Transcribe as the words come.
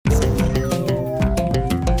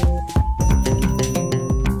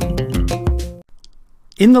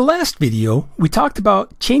In the last video, we talked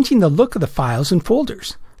about changing the look of the files and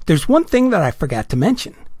folders. There's one thing that I forgot to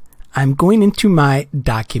mention. I'm going into my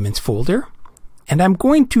Documents folder, and I'm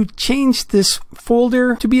going to change this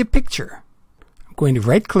folder to be a picture. I'm going to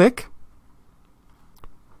right-click,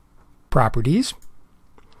 Properties,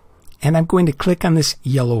 and I'm going to click on this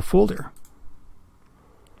yellow folder.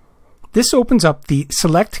 This opens up the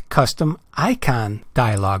Select Custom Icon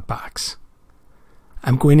dialog box.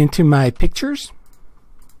 I'm going into my Pictures,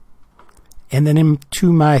 and then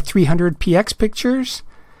into my 300px pictures,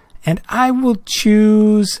 and I will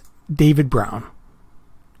choose David Brown.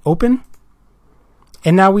 Open.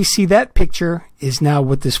 And now we see that picture is now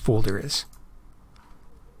what this folder is.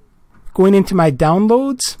 Going into my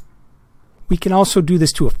downloads, we can also do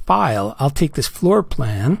this to a file. I'll take this floor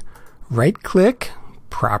plan, right-click,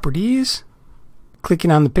 Properties,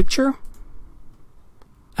 clicking on the picture.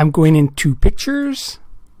 I'm going into Pictures,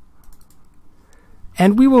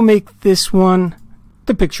 and we will make this one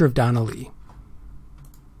the picture of Donna Lee.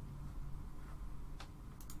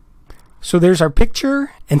 So there's our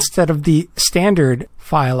picture instead of the standard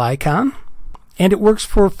file icon, and it works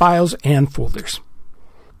for files and folders.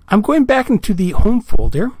 I'm going back into the home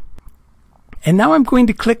folder, and now I'm going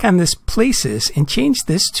to click on this Places and change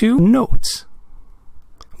this to Notes.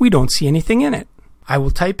 We don't see anything in it. I will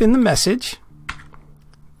type in the message.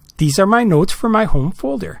 These are my notes for my home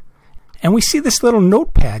folder. And we see this little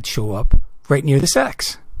notepad show up right near this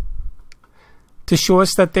X to show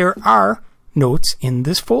us that there are notes in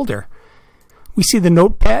this folder. We see the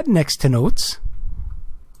notepad next to Notes,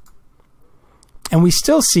 and we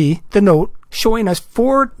still see the note showing us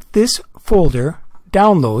for this folder,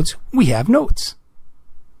 Downloads, we have Notes.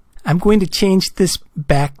 I'm going to change this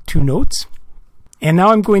back to Notes, and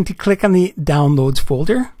now I'm going to click on the Downloads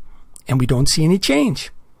folder, and we don't see any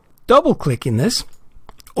change. Double-clicking this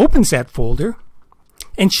opens that folder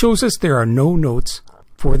and shows us there are no notes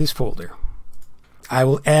for this folder. I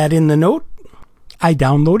will add in the note. I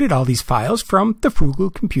downloaded all these files from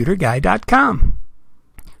thefrugalcomputerguy.com.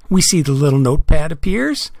 We see the little notepad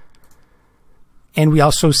appears, and we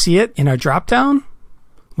also see it in our drop-down.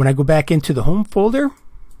 When I go back into the home folder,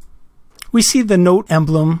 we see the note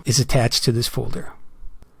emblem is attached to this folder.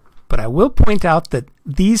 But I will point out that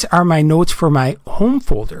these are my notes for my home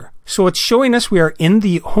folder. So it's showing us we are in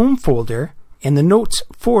the home folder and the notes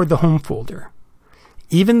for the home folder.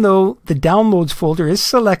 Even though the Downloads folder is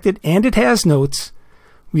selected and it has notes,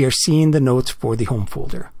 we are seeing the notes for the home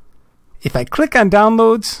folder. If I click on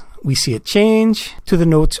Downloads, we see it change to the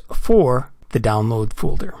notes for the Download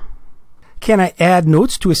folder. Can I add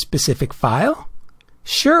notes to a specific file?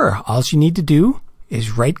 Sure. All you need to do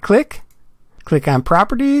is right-click, click on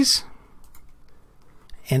Properties,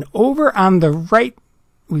 and over on the right,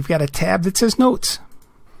 we've got a tab that says Notes.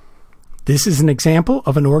 This is an example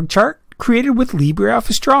of an org chart created with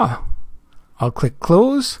LibreOffice Draw. I'll click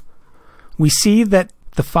Close. We see that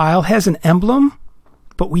the file has an emblem,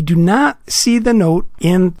 but we do not see the note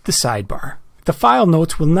in the sidebar. The file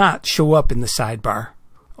notes will not show up in the sidebar,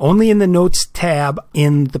 only in the Notes tab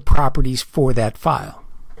in the properties for that file.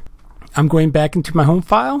 I'm going back into my home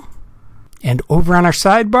file, and over on our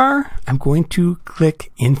sidebar, I'm going to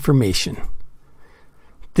click Information.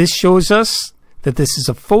 This shows us that this is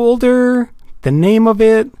a folder, the name of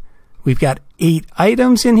it. We've got 8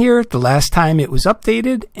 items in here, the last time it was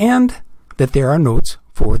updated, and that there are notes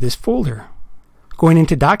for this folder. Going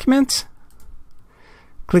into Documents,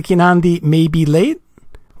 clicking on the May Be Late,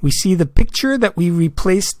 we see the picture that we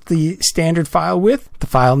replaced the standard file with. The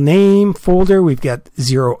file name, folder, we've got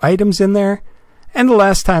 0 items in there, and the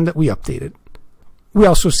last time that we updated. We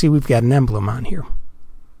also see we've got an emblem on here.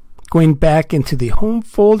 Going back into the home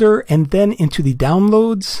folder and then into the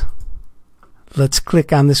downloads, let's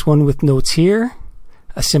click on this one with notes here.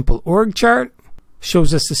 A simple org chart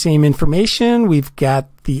shows us the same information. We've got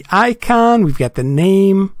the icon, we've got the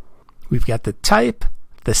name, we've got the type,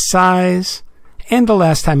 the size, and the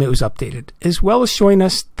last time it was updated, as well as showing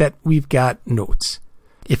us that we've got notes.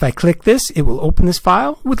 If I click this, it will open this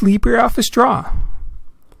file with LibreOffice Draw.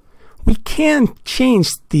 We can change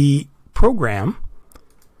the program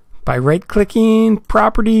by right-clicking,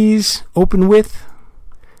 Properties, Open With,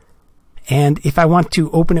 and if I want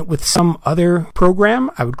to open it with some other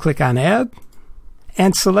program, I would click on Add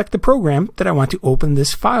and select the program that I want to open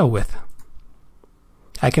this file with.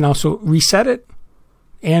 I can also reset it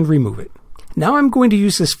and remove it. Now I'm going to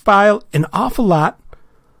use this file an awful lot,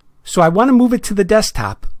 so I want to move it to the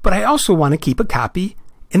desktop, but I also want to keep a copy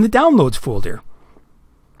in the Downloads folder.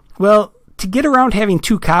 Well, to get around having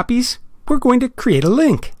 2 copies, we're going to create a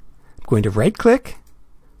link. I'm going to right-click,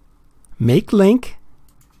 Make Link,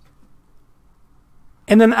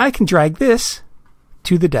 And then I can drag this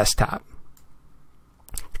to the desktop.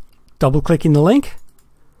 Double-clicking the link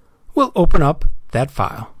will open up that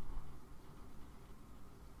file.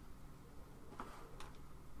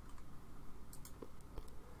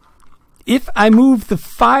 If I move the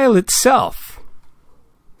file itself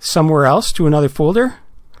somewhere else to another folder,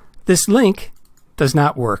 this link does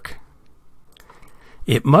not work.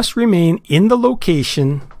 It must remain in the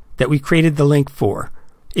location that we created the link for.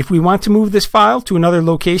 If we want to move this file to another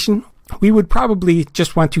location, we would probably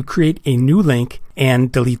just want to create a new link and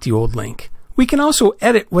delete the old link. We can also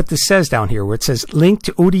edit what this says down here, where it says link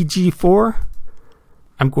to ODG4.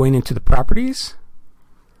 I'm going into the properties,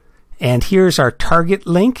 and here's our target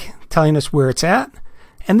link telling us where it's at,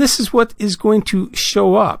 and this is what is going to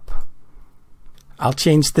show up. I'll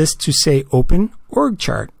change this to say open org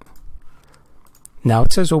chart. Now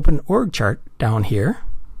it says open org chart down here.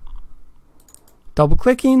 Double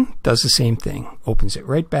clicking does the same thing, opens it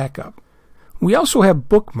right back up. We also have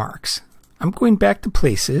bookmarks. I'm going back to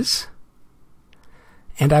places,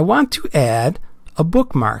 and I want to add a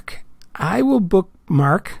bookmark. I will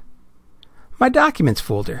bookmark my documents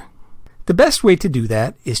folder. The best way to do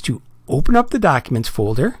that is to open up the documents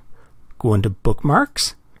folder, go into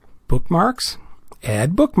bookmarks, bookmarks,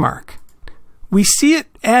 add bookmark. We see it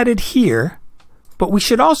added here, but we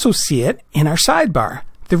should also see it in our sidebar.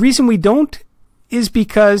 The reason we don't is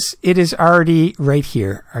because it is already right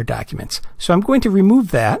here, our documents. So I'm going to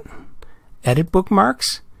remove that, edit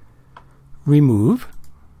bookmarks, remove,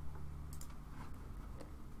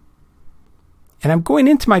 and I'm going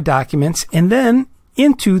into my documents and then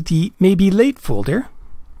into the maybe late folder.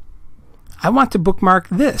 I want to bookmark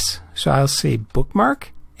this. So I'll say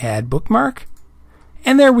bookmark, add bookmark,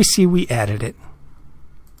 and there we see we added it.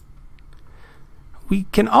 We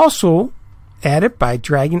can also add it by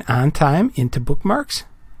dragging on time into bookmarks.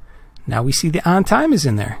 Now we see the on time is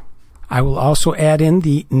in there. I will also add in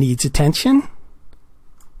the needs attention.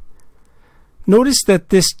 Notice that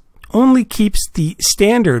this only keeps the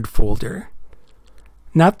standard folder,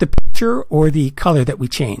 not the picture or the color that we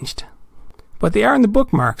changed. But they are in the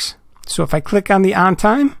bookmarks. So if I click on the on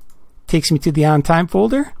time, it takes me to the on time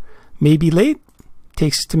folder. Maybe late,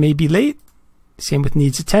 takes us to maybe late. Same with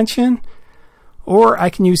needs attention. Or I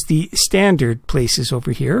can use the standard places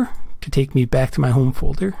over here to take me back to my home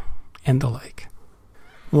folder and the like.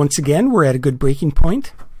 Once again, we're at a good breaking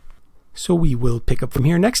point, so we will pick up from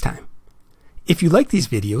here next time. If you like these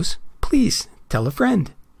videos, please tell a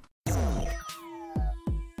friend.